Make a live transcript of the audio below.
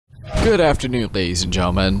Good afternoon, ladies and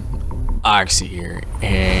gentlemen. Oxy here,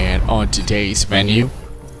 and on today's menu,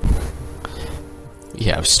 we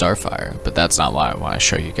have Starfire, but that's not what I want to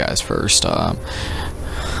show you guys first.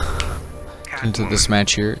 Into this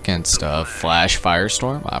match here against Flash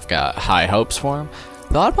Firestorm, I've got high hopes for him.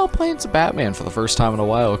 Thought about playing some Batman for the first time in a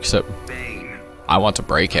while, except Bane. I want to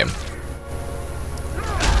break him.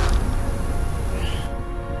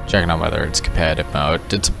 Checking out whether it's competitive mode.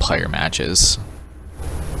 Did some player matches.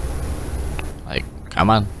 Like, come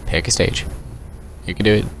on, pick a stage. You can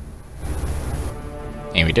do it.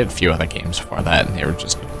 And we did a few other games before that, and they were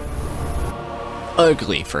just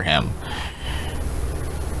ugly for him.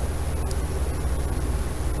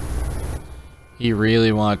 He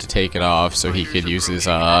really wanted to take it off so he could use his,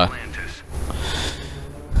 let's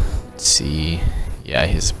see, yeah,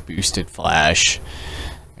 his boosted flash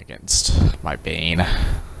against my Bane.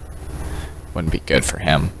 Wouldn't be good for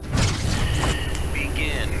him.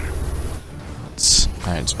 Begin.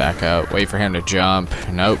 Let's back up. Wait for him to jump.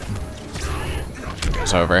 Nope.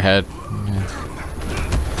 Goes overhead.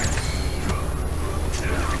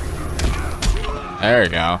 There we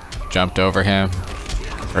go. Jumped over him.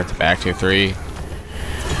 Convert the back to 3.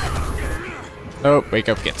 Nope. Wake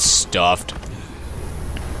up, get stuffed.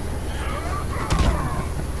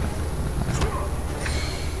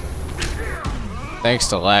 Thanks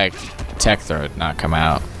to lag, tech throw did not come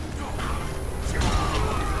out.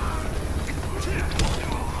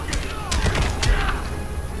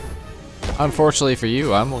 Unfortunately for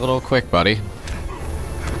you, I'm a little quick, buddy.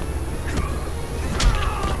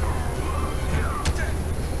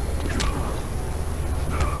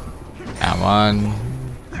 Come on.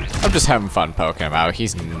 I'm just having fun poking him out.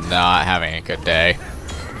 He's not having a good day.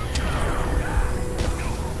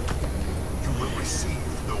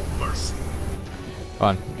 Come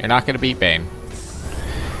on, you're not gonna beat Bane.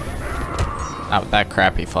 Not with that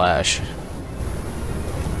crappy flash.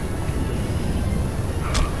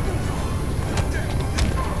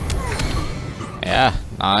 Yeah,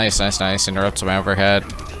 nice. Interrupts my overhead.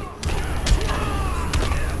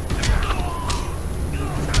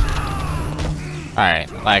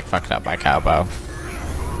 Alright, lag fucked up my cowboy.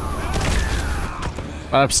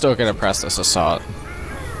 But I'm still gonna press this assault.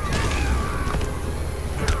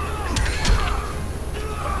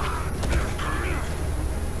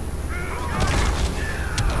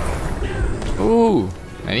 Ooh,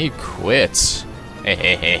 and he quits.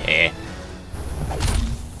 Hehehehe.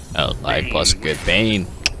 Oh, lag plus good Bane.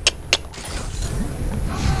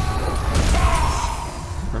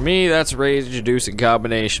 For me, that's rage-inducing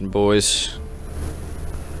combination, boys.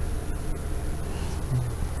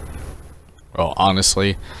 Well,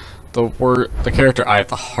 honestly, the character I have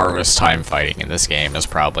the hardest time fighting in this game is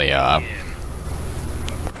probably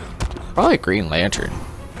Green Lantern.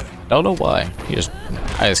 Don't know why.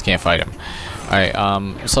 I just can't fight him.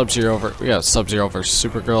 Alright, Sub-Zero versus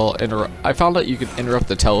Supergirl. I found out you could interrupt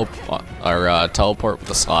the teleport with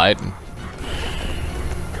a slide. And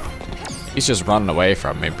he's just running away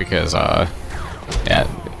from me because, yeah,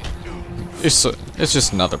 it's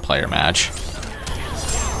just another player match.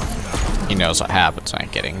 He knows what happens when I'm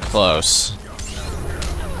getting close.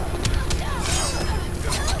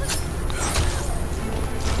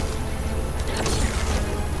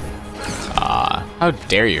 How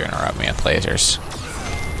dare you interrupt me with lasers?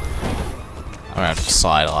 I'm gonna have to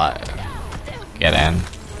slide a lot. Get in.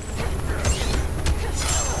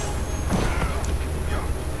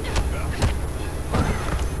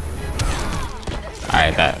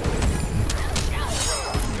 Alright,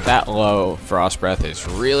 that low frost breath is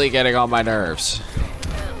really getting on my nerves.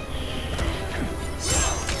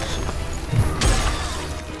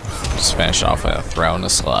 Just finish off with a throw and a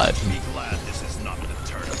slide.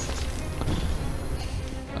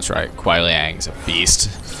 That's right, Kuai Liang's a beast.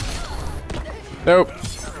 Nope.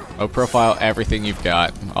 Low profile everything you've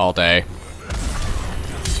got all day.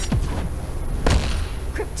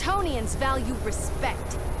 Kryptonians value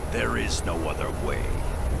respect. There is no other way.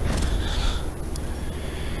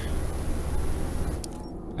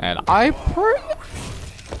 And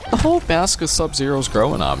the whole mask of Sub-Zero's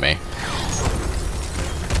growing on me.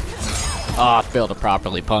 Ah, failed to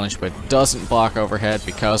properly punish, but doesn't block overhead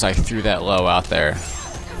because I threw that low out there.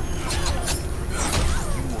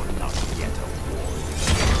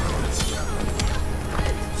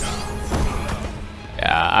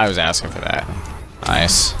 Yeah, I was asking for that.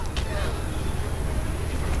 Nice.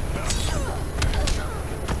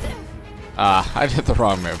 I did the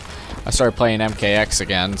wrong move. I started playing MKX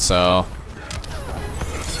again, so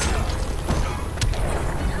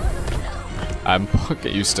I'm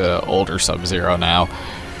get used to older Sub-Zero now.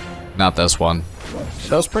 Not this one.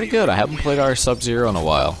 That was pretty good. I haven't played our Sub-Zero in a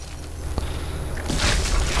while.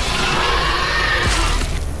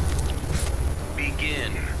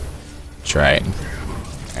 That's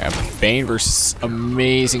right. Yeah, Bane versus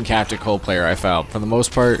amazing Captain Cold player I found. For the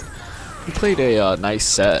most part, he played a nice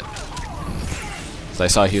set. So I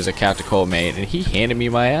saw he was a Captain Cold main, and he handed me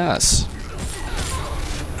my ass.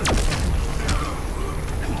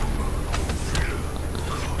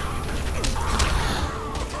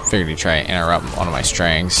 Figured he'd try and interrupt one of my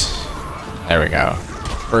strings. There we go.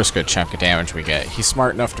 First good chunk of damage we get. He's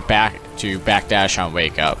smart enough to backdash on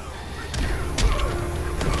wake up.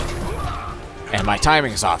 And my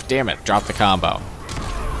timing's off. Damn it. Drop the combo.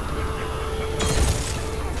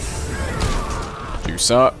 Juice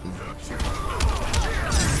up.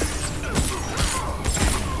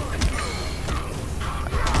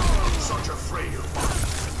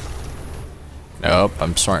 Nope.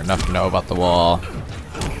 I'm smart enough to know about the wall.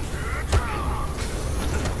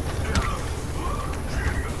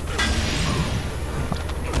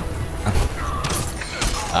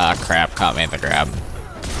 Ah, crap. Caught me in the grab.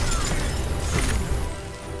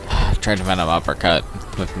 Tried to Venom uppercut.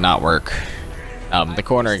 Did not work. The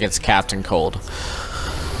corner against Captain Cold.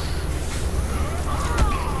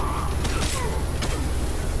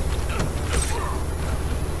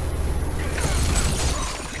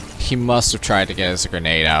 He must have tried to get his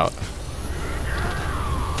grenade out.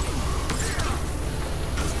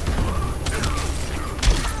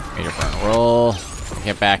 Meter burn roll.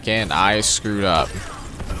 Get back in. I screwed up.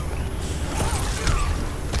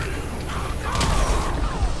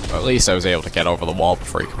 Well, at least I was able to get over the wall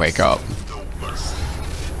before he could wake up.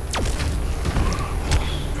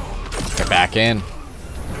 Get back in.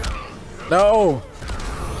 No!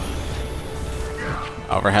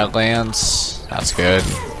 Overhead lands. That's good.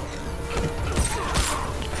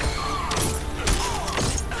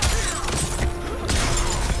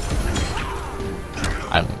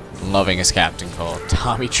 I'm loving his Captain Cold.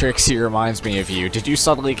 Tommy Trixie reminds me of you. Did you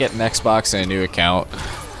suddenly get an Xbox and a new account?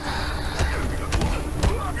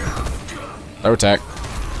 Low tech.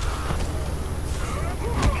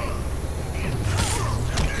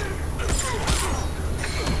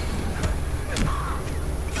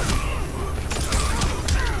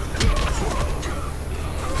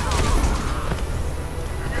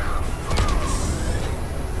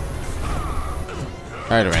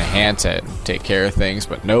 Try to enhance it, take care of things,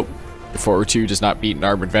 but nope. Your forward 2 does not beat an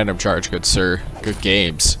Armored Venom charge, good sir. Good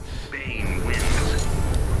games. Bane wins.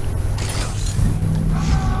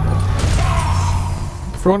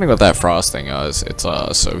 If you're wondering what that frost thing is, it's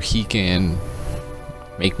so he can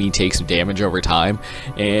make me take some damage over time,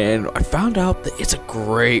 and I found out that it's a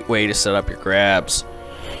great way to set up your grabs.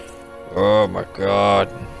 Oh my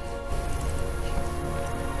god.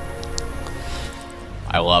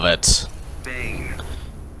 I love it. Bane.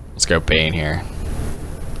 Let's go Bane here.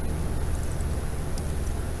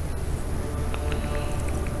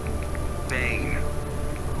 Bane.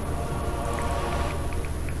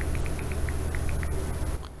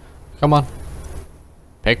 Come on.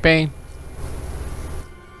 Pick Bane.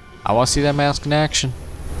 I want to see that mask in action.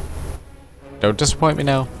 Don't disappoint me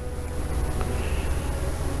now.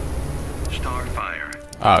 Starfire.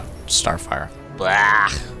 Oh, Starfire. Blah.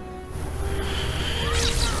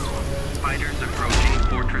 Fighters approaching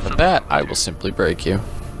Fortress With of that, I will simply break you.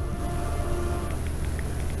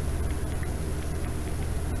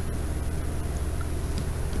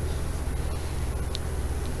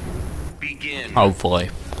 Begin. Hopefully.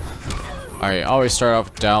 Alright, always start off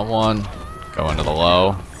with down one, go into the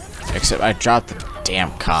low. Except I dropped the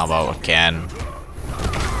damn combo again.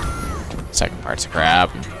 Second part's a grab.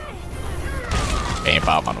 Bane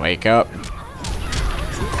pop on wake up.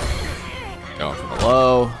 Going for the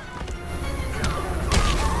low.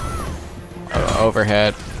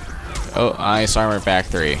 Overhead. Oh, ice armor back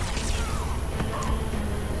 3.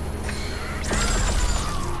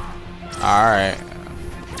 Alright.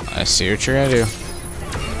 I see what you're gonna do.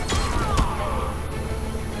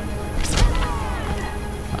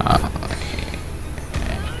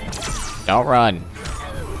 Don't run.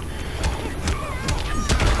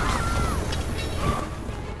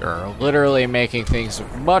 You're literally making things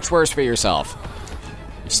much worse for yourself.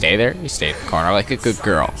 You stay there, you stay in the corner like a good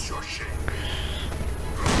girl.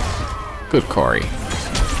 Good Corey.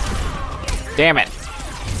 Damn it!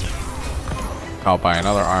 Caught by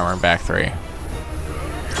another armor back 3.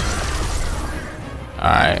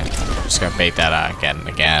 Alright, just gonna bait that out again and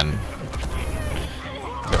again.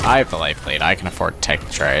 I have the life lead, I can afford to take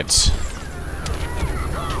the trades.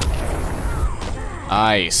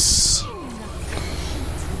 Nice.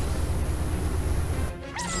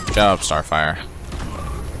 Good job, Starfire.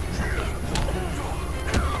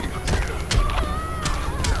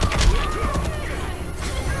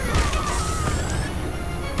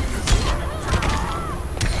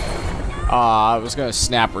 I was gonna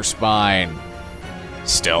snap her spine.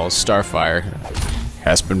 Still, Starfire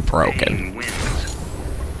has been broken. Bane wins.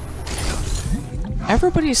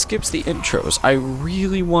 Everybody skips the intros. I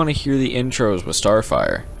really want to hear the intros with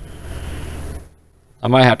Starfire. I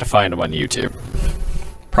might have to find them on YouTube.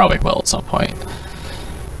 Probably will at some point.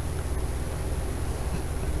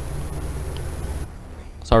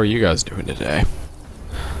 So how are you guys doing today?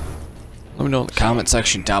 Let me know in the comment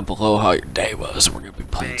section down below how your day was. We're going to be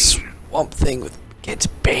playing Swamp Thing with Kids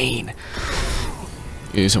Bane.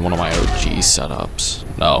 Using one of my OG setups.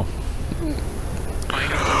 No.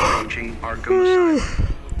 Fighters approaching Arkham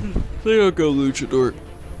Asylum. Think I'll go Luchador.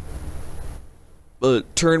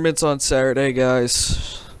 But tournament's on Saturday,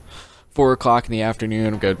 guys. 4 o'clock in the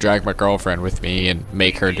afternoon. I'm gonna drag my girlfriend with me and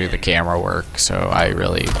make her do the camera work, so I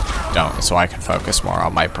really don't, so I can focus more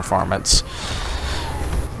on my performance.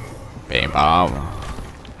 Bane bomb.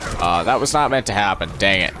 That was not meant to happen.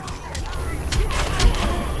 Dang it.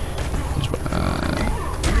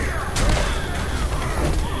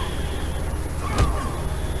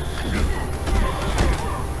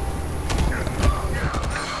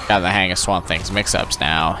 Got the hang of Swamp Thing's mix-ups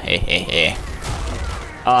now. Hey, hey, hey.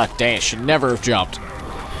 Oh, dang it. Should never have jumped.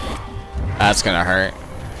 That's gonna hurt.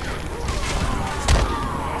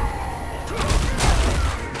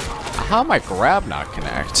 How my grab not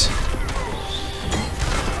connect?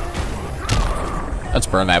 Let's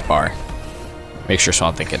burn that bar. Make sure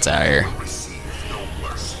Swamp Thing gets out of here.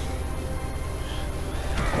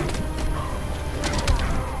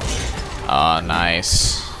 Oh,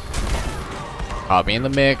 nice. Caught me in the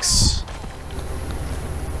mix.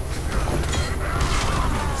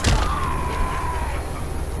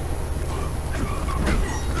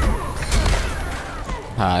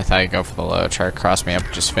 I thought I'd go for the low. Try to cross me up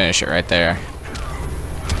and just finish it right there.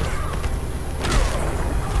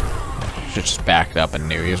 Should just back it up and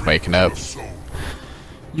knew he was waking up.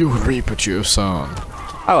 You will reap what you have sown.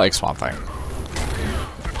 I like Swamp Thing.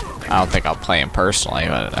 I don't think I'll play him personally,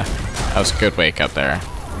 but that was a good wake up there.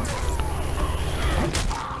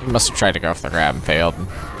 He must have tried to go for the grab and failed.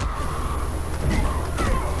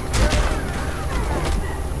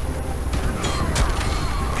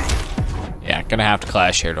 Yeah, gonna have to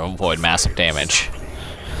clash here to avoid massive damage.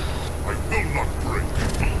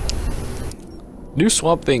 New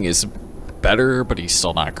Swamp Thing is better, but he's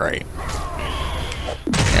still not great.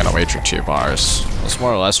 I gotta wait for 2 bars. I was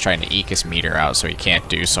more or less trying to eke his meter out so he can't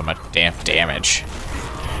do so much damn damage.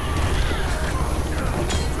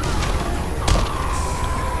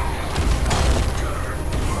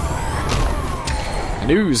 I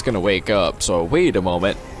knew he was gonna wake up, so I waited a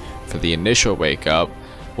moment for the initial wake up,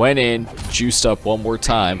 went in, juiced up one more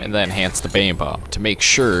time, and then enhanced the Bane Bomb to make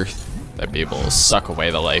sure that I'd be able to suck away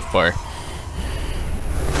the life bar.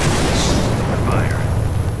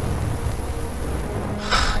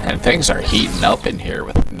 And things are heating up in here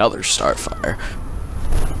with another Starfire.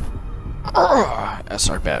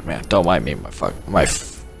 SR bad man, don't mind me, my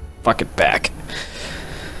fucking back.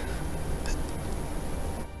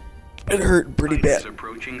 It hurt pretty bad.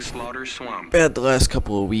 Approaching Slaughter Swamp. Bad the last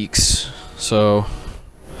couple of weeks, so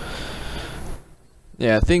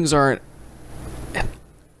yeah, things aren't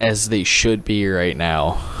as they should be right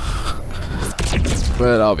now.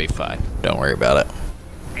 But I'll be fine. Don't worry about it.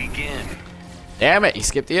 Begin. Damn it, he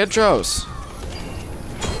skipped the intros.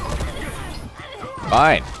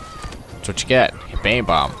 Fine. That's what you get. Bane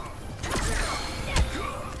Bomb.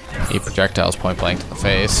 8 projectiles point blank to the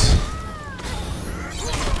face.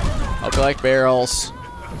 Hope you like barrels.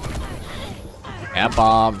 And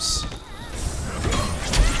bombs.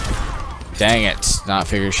 Dang it. Not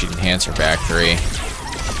figure she'd enhance her back 3.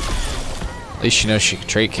 At least she knows she can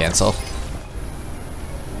trait cancel.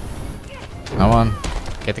 Come on.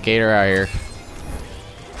 Get the gator out of here.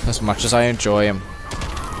 As much as I enjoy him.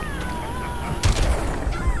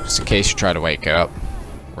 Just in case you try to wake up.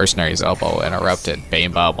 Mercenary's elbow interrupted.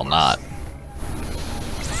 Bane Bomb will not.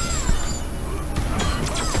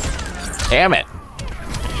 Damn it!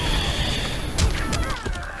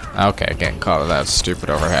 Okay, getting caught with that stupid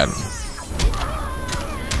overhead.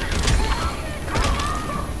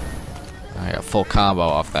 I got full combo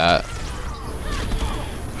off that.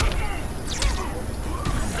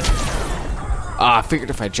 Ah, I figured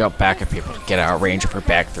if I jump back at people to get out of range of her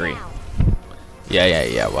back 3.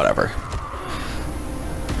 Yeah, whatever.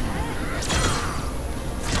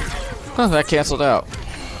 Oh, that canceled out.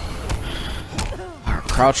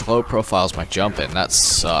 Crouch low profiles my jump in. That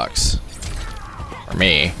sucks. For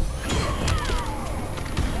me.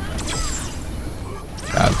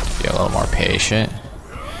 Gotta be a little more patient.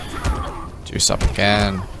 Juice up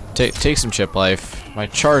again. Take some chip life. My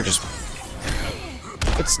charge is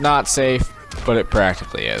It's not safe, but it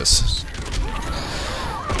practically is.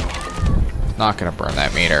 Not gonna burn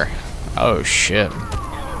that meter. Oh shit.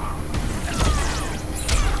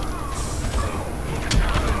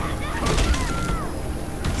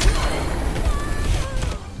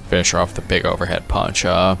 Finish her off the big overhead punch.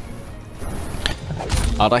 I'd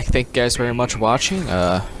like to thank you guys very much for watching.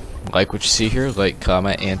 Like what you see here, like,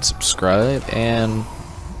 comment, and subscribe, and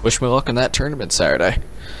wish me luck in that tournament Saturday.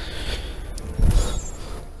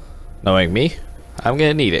 Knowing me, I'm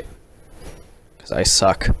gonna need it, because I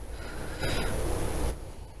suck.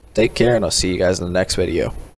 Take care, and I'll see you guys in the next video.